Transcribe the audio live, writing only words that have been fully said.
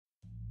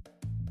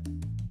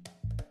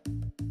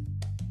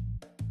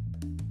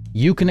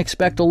You can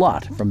expect a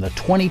lot from the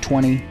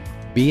 2020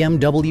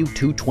 BMW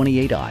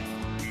 228i.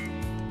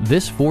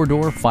 This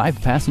four-door,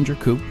 five-passenger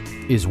coupe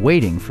is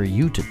waiting for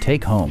you to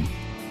take home.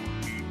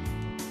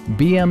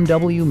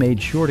 BMW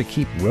made sure to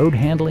keep road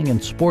handling and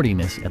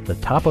sportiness at the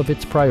top of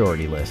its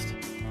priority list.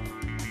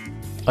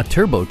 A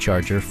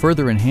turbocharger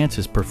further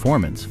enhances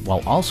performance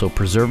while also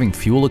preserving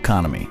fuel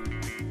economy.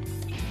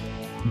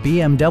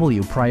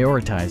 BMW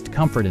prioritized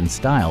comfort and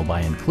style by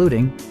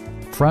including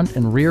front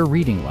and rear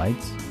reading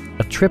lights,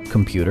 a trip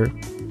computer,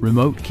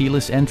 remote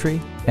keyless entry,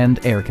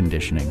 and air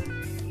conditioning.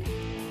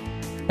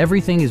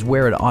 Everything is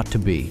where it ought to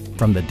be,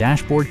 from the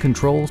dashboard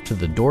controls to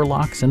the door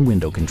locks and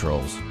window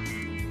controls.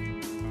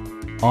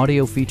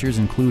 Audio features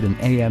include an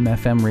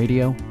AM/FM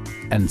radio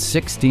and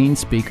 16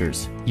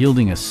 speakers,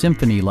 yielding a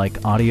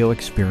symphony-like audio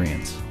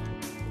experience.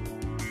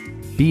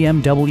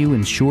 BMW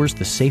ensures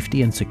the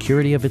safety and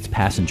security of its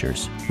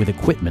passengers with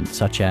equipment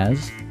such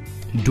as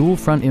dual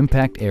front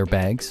impact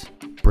airbags,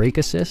 brake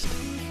assist,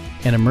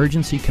 an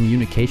emergency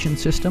communication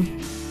system,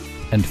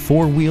 and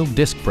four-wheel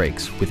disc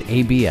brakes with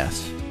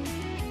ABS.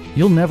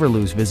 You'll never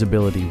lose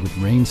visibility with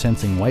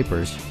rain-sensing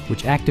wipers,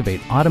 which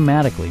activate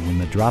automatically when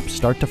the drops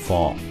start to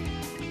fall.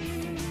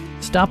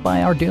 Stop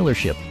by our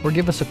dealership or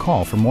give us a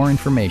call for more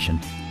information.